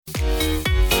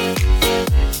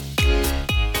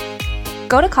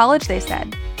Go to College, They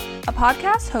Said, a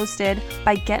podcast hosted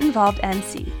by Get Involved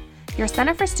NC, your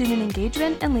Center for Student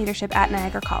Engagement and Leadership at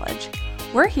Niagara College.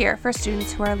 We're here for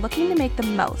students who are looking to make the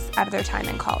most out of their time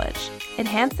in college,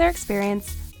 enhance their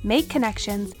experience, make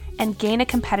connections, and gain a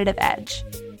competitive edge.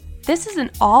 This is an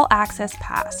all-access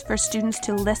pass for students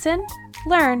to listen,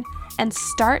 learn, and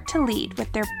start to lead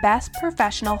with their best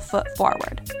professional foot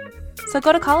forward. So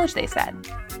go to College, They Said.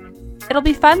 It'll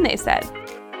be fun, they said.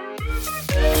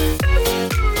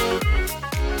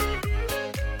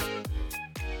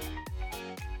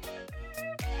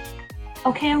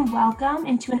 Okay, and welcome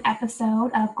into an episode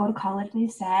of Go to College, They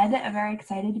Said. I'm very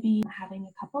excited to be having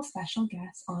a couple special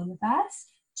guests on with us,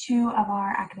 two of our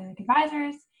academic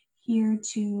advisors here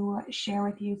to share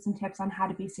with you some tips on how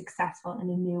to be successful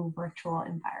in a new virtual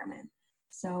environment.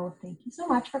 So thank you so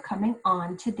much for coming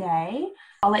on today.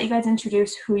 I'll let you guys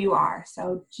introduce who you are.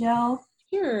 So Jill.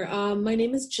 Sure. My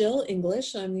name is Jill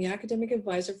English. I'm the academic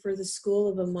advisor for the School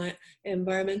of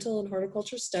Environmental and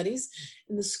Horticulture Studies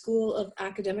in the School of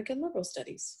Academic and Liberal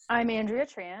Studies. I'm Andrea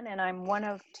Tran, and I'm one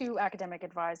of two academic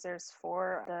advisors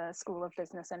for the School of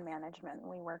Business and Management.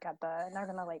 We work at the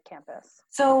Niagara Lake campus.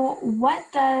 So what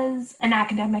does an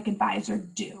academic advisor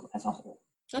do as a whole?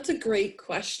 That's a great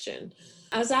question.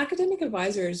 As academic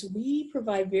advisors, we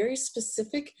provide very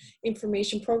specific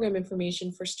program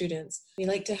information for students. We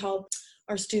like to help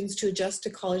our students to adjust to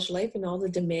college life and all the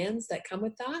demands that come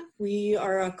with that. We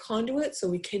are a conduit, so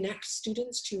we connect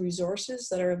students to resources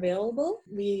that are available.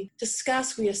 We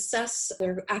assess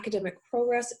their academic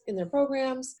progress in their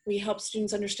programs. We help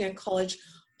students understand college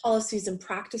policies and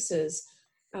practices.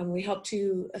 We help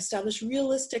to establish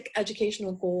realistic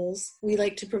educational goals. We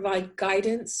like to provide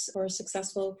guidance for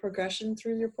successful progression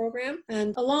through your program.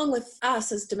 And along with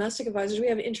us as domestic advisors, we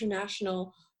have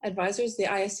international advisors, the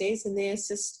ISAs, and they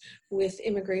assist with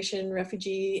immigration,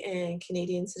 refugee, and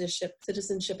Canadian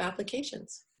citizenship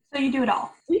applications. So you do it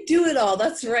all. We do it all,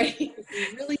 that's right. We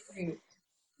really do.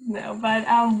 No, but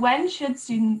when should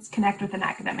students connect with an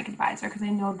academic advisor? Because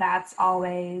I know that's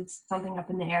always something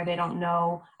up in the air. They don't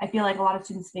know. I feel like a lot of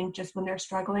students think just when they're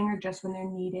struggling or just when they're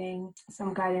needing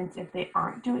some guidance if they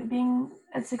aren't being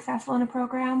as successful in a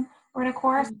program or in a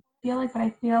course. I feel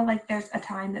like there's a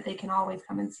time that they can always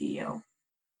come and see you.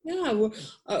 Yeah,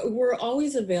 we're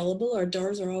always available. Our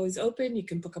doors are always open. You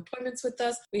can book appointments with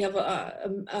us. We have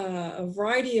a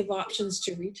variety of options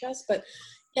to reach us. But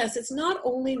yes, it's not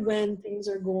only when things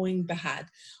are going bad.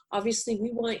 Obviously,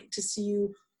 we want to see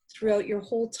you throughout your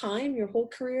whole time, your whole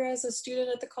career as a student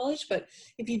at the college. But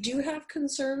if you do have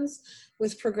concerns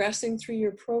with progressing through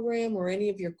your program or any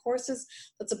of your courses,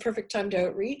 that's a perfect time to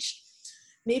outreach.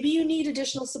 Maybe you need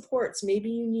additional supports.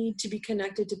 Maybe you need to be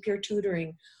connected to peer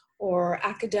tutoring or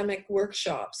academic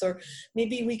workshops, or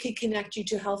maybe we could connect you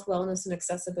to health, wellness, and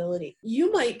accessibility.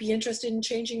 You might be interested in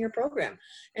changing your program.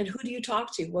 And who do you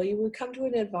talk to? Well, you would come to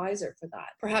an advisor for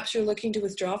that. Perhaps you're looking to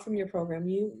withdraw from your program.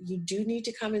 You do need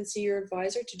to come and see your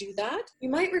advisor to do that. You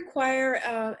might require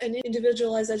an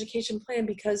individualized education plan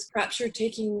because perhaps you're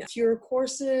taking fewer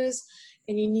courses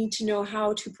and you need to know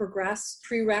how to progress,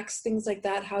 prereqs, things like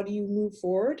that. How do you move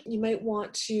forward? You might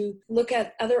want to look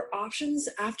at other options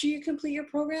after you complete your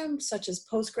program, such as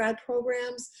post-grad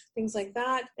programs, things like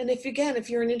that. And if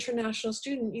you're an international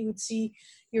student, you would see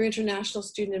your international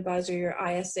student advisor, your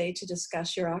ISA, to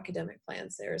discuss your academic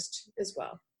plans there as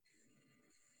well.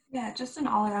 Yeah, just an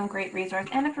all-around great resource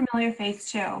and a familiar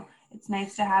face too. It's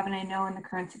nice to have, and I know in the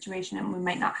current situation, and we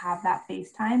might not have that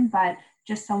FaceTime, but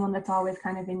just someone that's always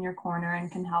kind of in your corner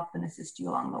and can help and assist you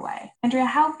along the way. Andrea,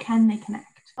 how can they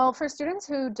connect? Well, for students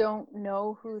who don't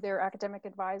know who their academic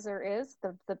advisor is,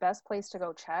 the best place to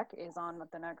go check is on the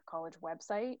Niagara College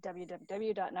website,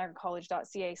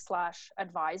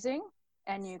 www.niagaracollege.ca/advising.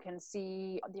 And you can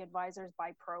see the advisors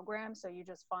by program. So you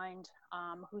just find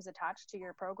who's attached to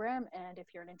your program. And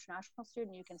if you're an international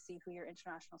student, you can see who your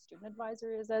international student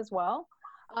advisor is as well.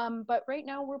 But right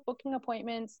now we're booking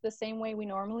appointments the same way we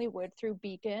normally would through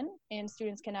Beacon, and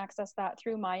students can access that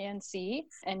through MyNC,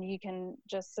 and you can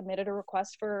just submit a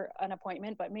request for an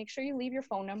appointment, but make sure you leave your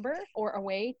phone number or a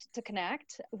way to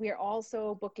connect. We are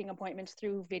also booking appointments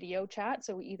through video chat,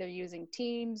 so either using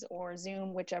Teams or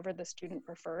Zoom, whichever the student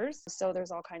prefers. So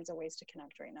there's all kinds of ways to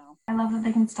connect right now. I love that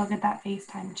they can still get that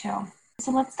FaceTime too.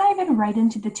 So let's dive in right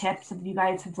into the tips. You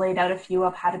guys have laid out a few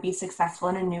of how to be successful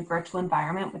in a new virtual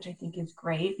environment, which I think is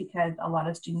great because a lot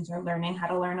of students are learning how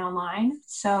to learn online.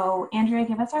 So Andrea,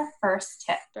 give us our first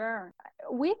tip. Sure.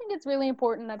 We think it's really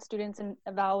important that students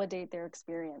validate their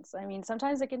experience. I mean,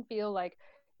 sometimes it can feel like,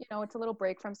 it's a little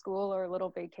break from school or a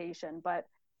little vacation, but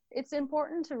It's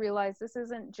important to realize this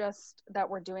isn't just that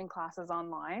we're doing classes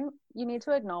online. You need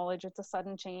to acknowledge it's a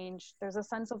sudden change. There's a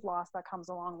sense of loss that comes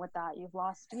along with that. You've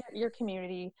lost your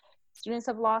community. Students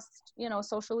have lost,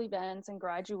 social events and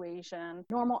graduation,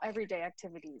 normal everyday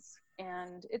activities.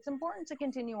 And it's important to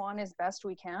continue on as best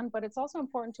we can, but it's also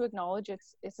important to acknowledge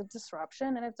it's a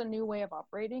disruption and it's a new way of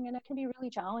operating, and it can be really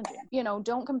challenging.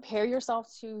 Don't compare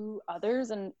yourself to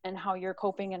others and how you're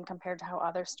coping and compared to how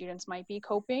other students might be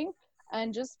coping,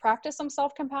 and just practice some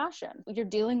self-compassion. You're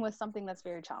dealing with something that's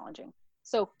very challenging.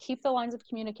 So keep the lines of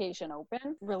communication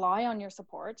open, rely on your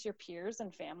supports, your peers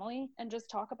and family, and just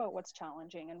talk about what's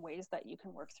challenging and ways that you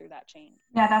can work through that change.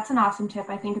 Yeah, that's an awesome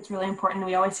tip. I think it's really important.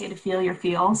 We always say to feel your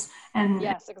feels and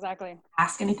yes, exactly.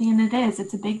 Ask anything, and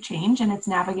it's a big change, and it's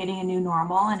navigating a new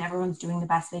normal, and everyone's doing the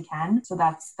best they can. So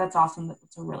that's awesome.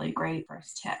 That's a really great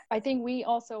first tip. I think we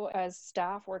also, as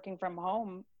staff working from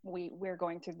home, we're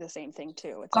going through the same thing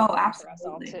too. It's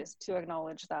absolutely. For us all to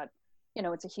acknowledge that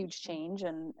it's a huge change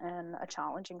and a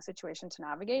challenging situation to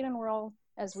navigate, and we're all,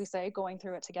 as we say, going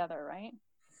through it together, right?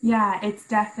 Yeah, it's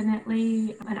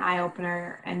definitely an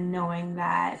eye-opener, and knowing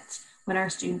that when our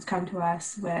students come to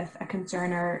us with a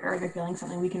concern or they're feeling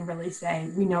something, we can really say,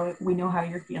 we know how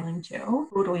you're feeling too.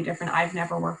 Totally different. I've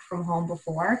never worked from home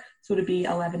before, so to be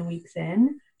 11 weeks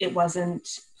in, it wasn't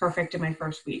perfect in my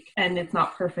first week, and it's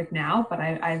not perfect now, but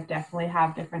I definitely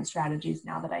have different strategies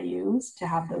now that I use to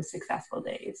have those successful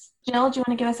days. Jill, do you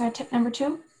want to give us our tip number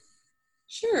 2?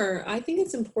 Sure. I think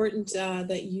it's important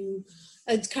that you,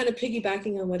 it's kind of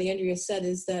piggybacking on what Andrea said,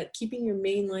 is that keeping your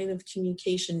main line of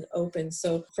communication open.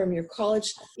 So from your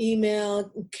college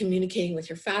email, communicating with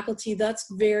your faculty, that's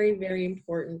very, very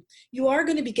important. You are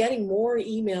going to be getting more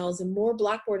emails and more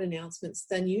Blackboard announcements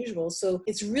than usual. So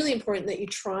it's really important that you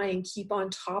try and keep on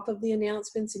top of the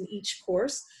announcements in each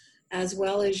course, as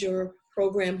well as your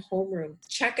program homeroom.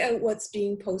 Check out what's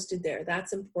being posted there.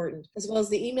 That's important. As well as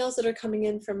the emails that are coming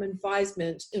in from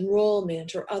advisement,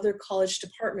 enrollment, or other college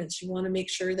departments. You want to make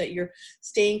sure that you're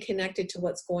staying connected to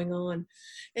what's going on.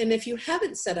 And if you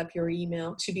haven't set up your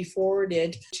email to be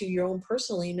forwarded to your own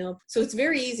personal email, so it's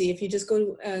very easy if you just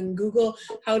go and Google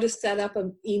how to set up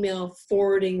an email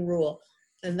forwarding rule.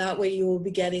 And that way you will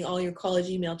be getting all your college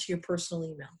email to your personal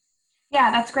email. Yeah,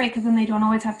 that's great, because then they don't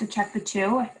always have to check the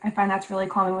two. I find that's really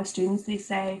common with students. They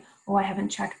say, oh, I haven't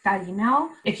checked that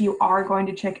email. If you are going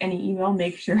to check any email,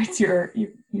 make sure it's your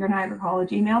Niagara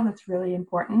College email. That's really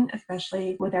important,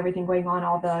 especially with everything going on,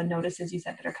 all the notices you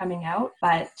said that are coming out.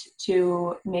 But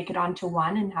to make it onto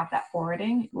one and have that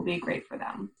forwarding will be great for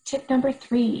them. Tip number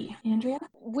 3, Andrea?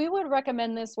 We would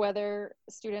recommend this whether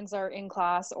students are in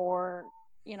class or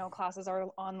classes are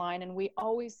online, and we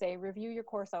always say review your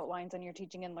course outlines and your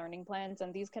teaching and learning plans,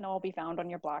 and these can all be found on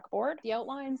your Blackboard. The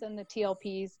outlines and the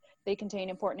TLPs, they contain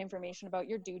important information about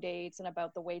your due dates and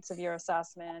about the weights of your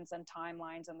assessments and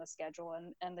timelines and the schedule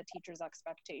and the teacher's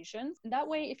expectations. And that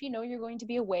way, if you're going to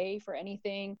be away for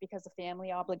anything because of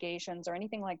family obligations or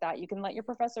anything like that, you can let your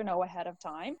professor know ahead of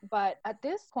time. But at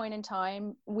this point in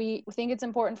time, we think it's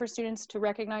important for students to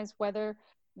recognize whether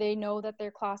they know that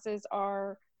their classes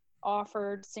are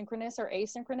offered synchronous or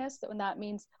asynchronous. And that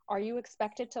means, are you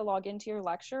expected to log into your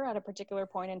lecture at a particular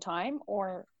point in time,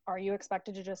 or are you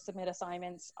expected to just submit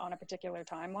assignments on a particular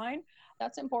timeline?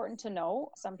 That's important to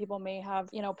know. Some people may have,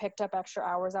 picked up extra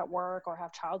hours at work or have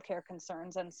childcare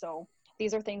concerns. And so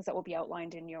these are things that will be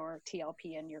outlined in your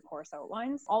TLP and your course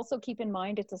outlines. Also keep in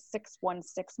mind, it's a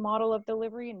 6-1-6 model of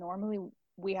delivery. Normally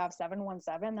we have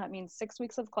 7-1-7. That means 6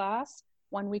 weeks of class,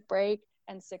 1 week break,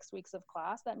 and 6 weeks of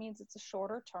class. That means it's a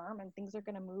shorter term and things are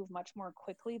going to move much more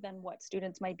quickly than what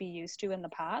students might be used to in the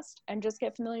past. And just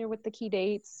get familiar with the key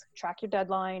dates, track your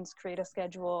deadlines, create a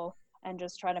schedule, and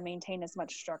just try to maintain as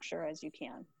much structure as you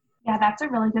can. Yeah, that's a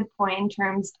really good point in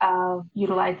terms of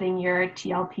utilizing your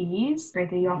TLPs. Great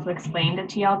that you also explained a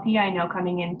TLP. I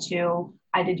know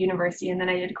I did university and then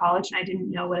I did college, and I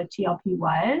didn't know what a TLP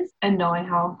was, and knowing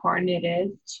how important it is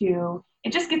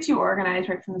it just gets you organized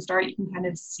right from the start. You can kind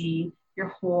of see your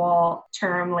whole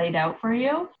term laid out for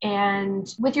you.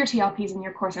 And with your TLPs and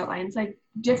your course outlines, like,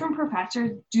 different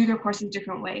professors do their courses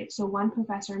different ways. So one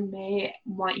professor may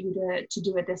want you to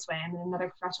do it this way, and then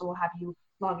another professor will have you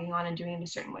logging on and doing it a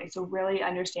certain way. So really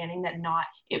understanding that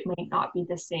it may not be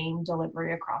the same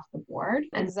delivery across the board.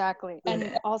 Exactly.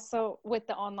 And also with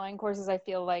the online courses, I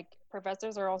feel like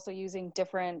professors are also using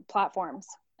different platforms,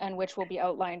 and which will be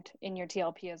outlined in your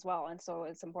TLP as well. And so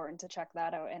it's important to check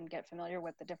that out and get familiar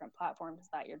with the different platforms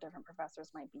that your different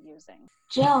professors might be using.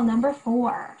 Jill, number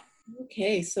 4.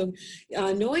 Okay, so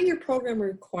knowing your program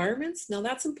requirements, now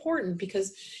that's important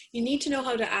because you need to know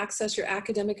how to access your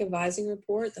academic advising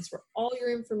report. That's where all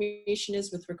your information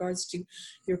is with regards to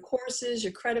your courses,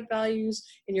 your credit values,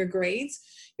 and your grades.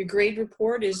 Your grade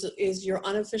report is your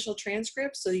unofficial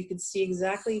transcript, so you can see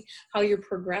exactly how you're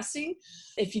progressing.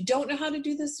 If you don't know how to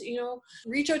do this,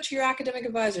 reach out to your academic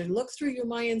advisor. Look through your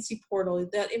MyNC portal.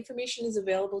 That information is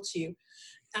available to you.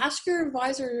 Ask your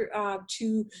advisor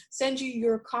to send you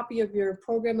your copy of your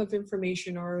program of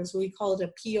information, or as we call it,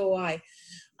 a POI.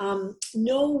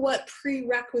 Know what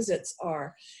prerequisites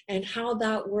are and how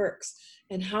that works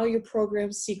and how your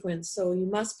program sequence. So you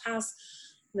must pass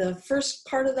the first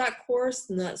part of that course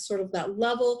and that sort of that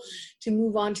level to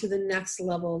move on to the next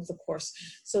level of the course.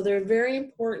 So they're very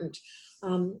important.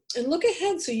 And look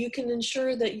ahead so you can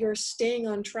ensure that you're staying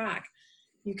on track.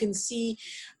 You can see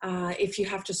if you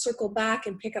have to circle back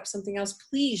and pick up something else,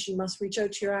 please, you must reach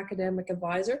out to your academic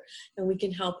advisor and we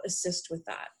can help assist with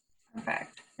that.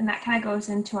 Perfect. And that kind of goes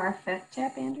into our fifth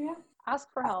tip, Andrea.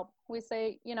 Ask for help. We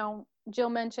say,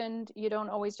 Jill mentioned you don't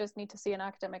always just need to see an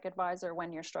academic advisor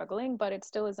when you're struggling, but it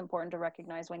still is important to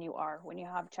recognize when you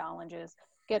have challenges,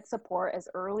 get support as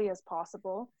early as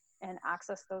possible and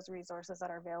access those resources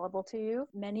that are available to you.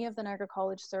 Many of the Niagara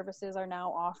College services are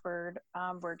now offered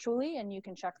virtually, and you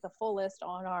can check the full list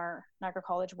on our Niagara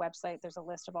College website. There's a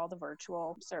list of all the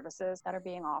virtual services that are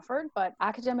being offered, but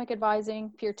academic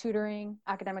advising, peer tutoring,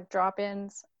 academic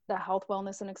drop-ins, the health,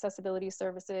 wellness, and accessibility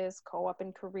services, co-op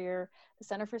and career, the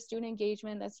Center for Student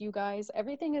Engagement, that's you guys,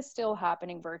 everything is still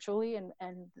happening virtually, and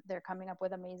they're coming up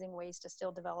with amazing ways to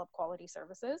still develop quality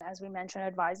services. As we mentioned,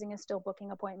 advising is still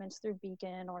booking appointments through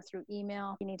Beacon or through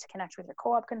email. You need to connect with your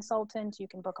co-op consultant. You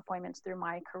can book appointments through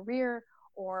My Career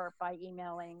or by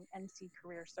emailing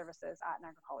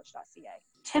nccareerservices@niagaracollege.ca.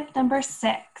 Tip number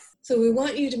 6. So we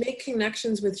want you to make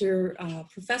connections with your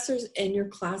professors and your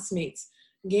classmates.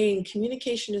 Again,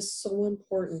 communication is so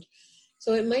important.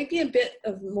 So it might be a bit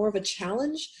of more of a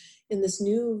challenge in this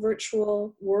new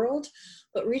virtual world,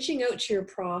 but reaching out to your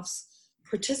profs,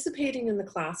 participating in the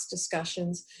class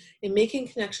discussions, and making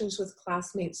connections with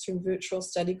classmates through virtual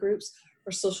study groups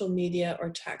or social media or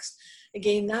text.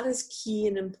 Again, that is key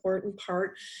and important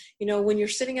part. When you're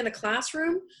sitting in a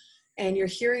classroom and you're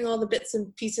hearing all the bits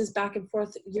and pieces back and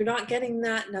forth, you're not getting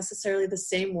that necessarily the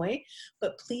same way,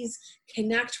 but please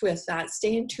connect with that.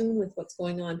 Stay in tune with what's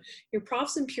going on. Your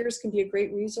profs and peers can be a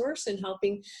great resource in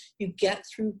helping you get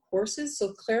through courses.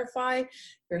 So clarify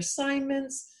your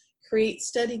assignments, create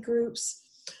study groups,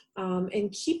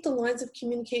 and keep the lines of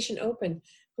communication open.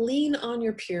 Lean on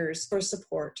your peers for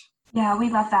support. Yeah, we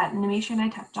love that. And Amisha and I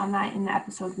touched on that in the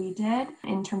episode we did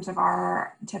in terms of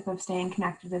our tip of staying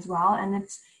connected as well. And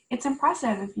it's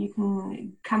impressive if you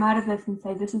can come out of this and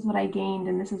say, this is what I gained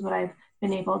and this is what I've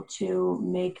been able to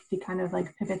make the kind of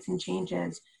like pivots and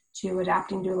changes to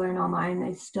adapting to learn online.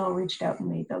 They still reached out and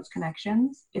made those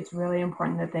connections. It's really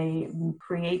important that they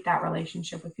create that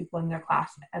relationship with people in their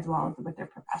class as well as with their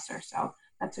professor. So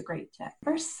that's a great tip.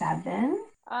 Number 7.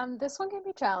 This one can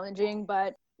be challenging,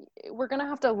 but we're going to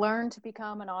have to learn to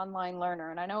become an online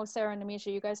learner. And I know Sarah and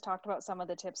Amisha, you guys talked about some of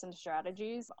the tips and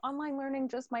strategies. Online learning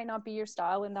just might not be your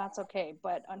style, and that's okay.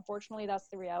 But unfortunately, that's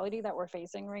the reality that we're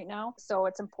facing right now. So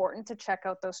it's important to check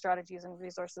out those strategies and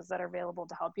resources that are available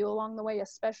to help you along the way,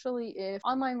 especially if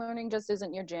online learning just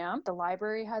isn't your jam. The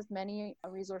library has many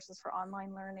resources for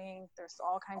online learning. There's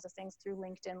all kinds of things through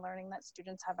LinkedIn Learning that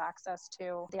students have access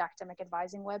to. The academic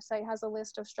advising website has a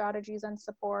list of strategies and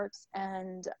supports.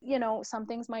 And, some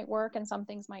things might work and some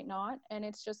things might not, and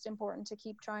it's just important to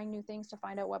keep trying new things to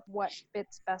find out what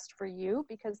fits best for you,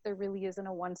 because there really isn't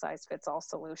a one-size-fits-all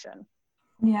solution.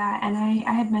 Yeah, and I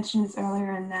had mentioned this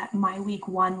earlier in that my week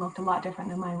 1 looked a lot different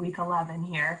than my week 11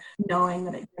 here, knowing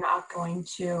that it's not going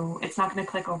to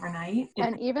click overnight.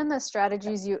 And even the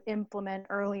strategies you implement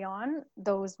early on,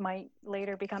 those might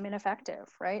later become ineffective,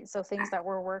 right? So things that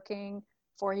were working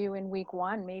for you in week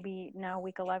 1, maybe now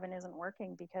week 11 isn't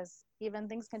working, because even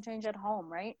things can change at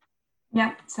home, right?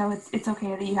 Yep. So it's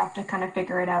okay that you have to kind of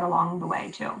figure it out along the way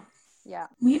too. Yeah.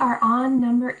 We are on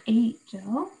number 8,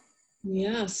 Jill.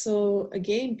 Yeah. So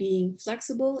again, being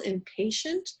flexible and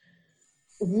patient.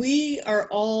 We are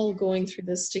all going through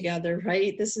this together,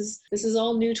 right? This is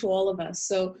all new to all of us.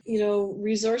 So,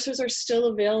 resources are still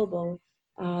available.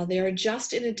 They are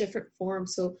just in a different form.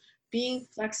 So being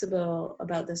flexible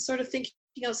about this, sort of thinking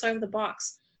outside of the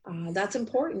box, that's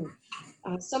important.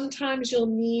 Sometimes you'll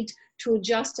need to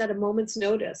adjust at a moment's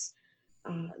notice,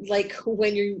 like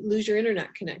when you lose your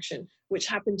internet connection, which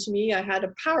happened to me. I had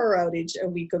a power outage a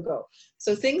week ago.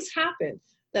 So things happen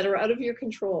that are out of your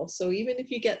control. So even if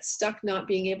you get stuck not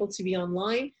being able to be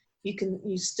online,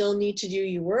 You still need to do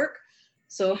your work.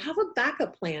 So have a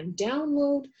backup plan.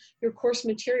 Download your course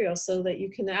materials so that you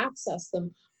can access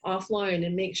them offline,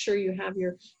 and make sure you have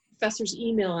your professor's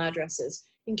email addresses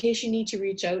in case you need to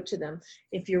reach out to them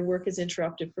if your work is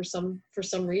interrupted for some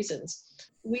reasons.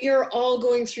 We are all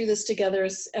going through this together,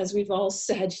 as we've all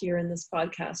said here in this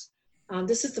podcast.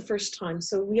 This is the first time,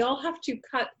 so we all have to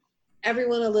cut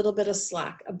everyone a little bit of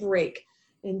slack, a break.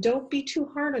 And don't be too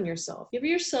hard on yourself. Give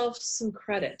yourself some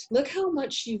credit. Look how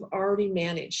much you've already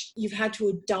managed. You've had to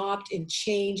adopt and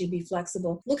change and be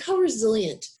flexible. Look how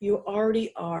resilient you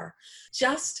already are.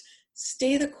 Just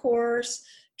stay the course.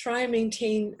 Try and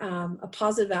maintain a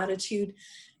positive attitude.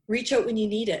 Reach out when you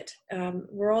need it.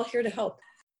 We're all here to help.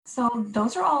 So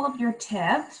those are all of your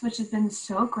tips, which has been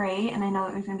so great. And I know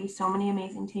that there's going to be so many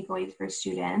amazing takeaways for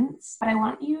students. But I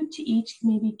want you to each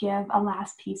maybe give a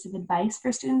last piece of advice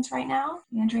for students right now.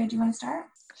 Andrea, do you want to start?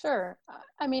 Sure.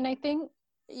 I mean, I think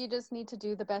you just need to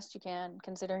do the best you can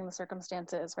considering the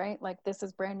circumstances, right? Like, this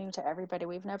is brand new to everybody.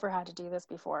 We've never had to do this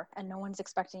before, and no one's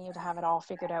expecting you to have it all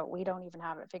figured out. We don't even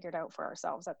have it figured out for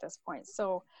ourselves at this point.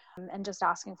 So, and just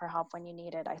asking for help when you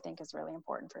need it, I think is really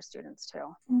important for students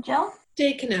too. Jill?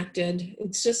 Stay connected.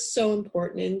 It's just so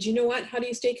important. And you know what? How do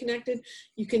you stay connected?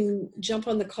 You can jump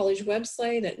on the college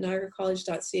website at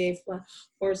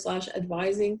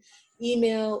niagaracollege.ca/advising.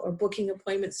 Email or booking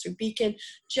appointments through Beacon.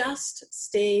 Just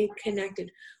stay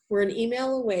connected. We're an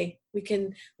email away. We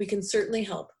can certainly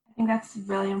help. I think that's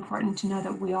really important to know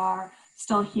that we are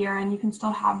still here and you can still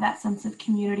have that sense of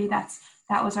community. That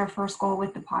was our first goal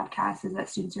with the podcast, is that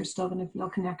students are still going to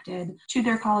feel connected to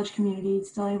their college community,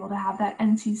 still able to have that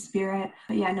NC spirit.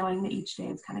 But yeah, knowing that each day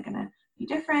is kind of going to be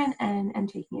different and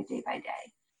taking it day by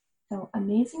day. So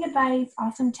amazing advice,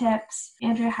 awesome tips.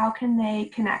 Andrea, how can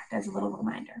they connect as a little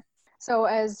reminder? So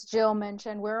as Jill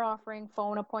mentioned, we're offering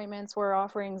phone appointments, we're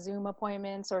offering Zoom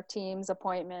appointments or Teams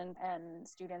appointment, and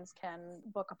students can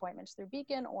book appointments through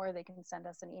Beacon, or they can send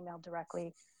us an email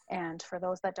directly. And for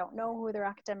those that don't know who their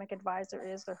academic advisor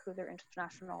is or who their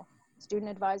international student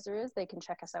advisor is, they can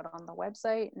check us out on the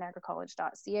website,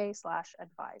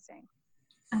 niagaracollege.ca/advising.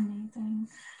 Amazing.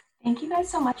 Thank you guys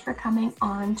so much for coming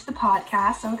on to the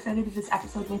podcast. So excited to do this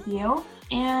episode with you.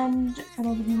 And for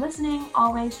those of you listening,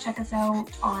 always check us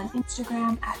out on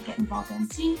Instagram at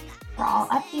GetInvolvedNC for all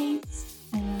updates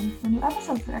and for new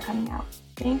episodes that are coming out.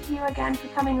 Thank you again for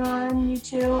coming on, you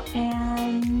two,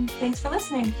 and thanks for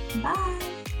listening.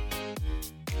 Bye.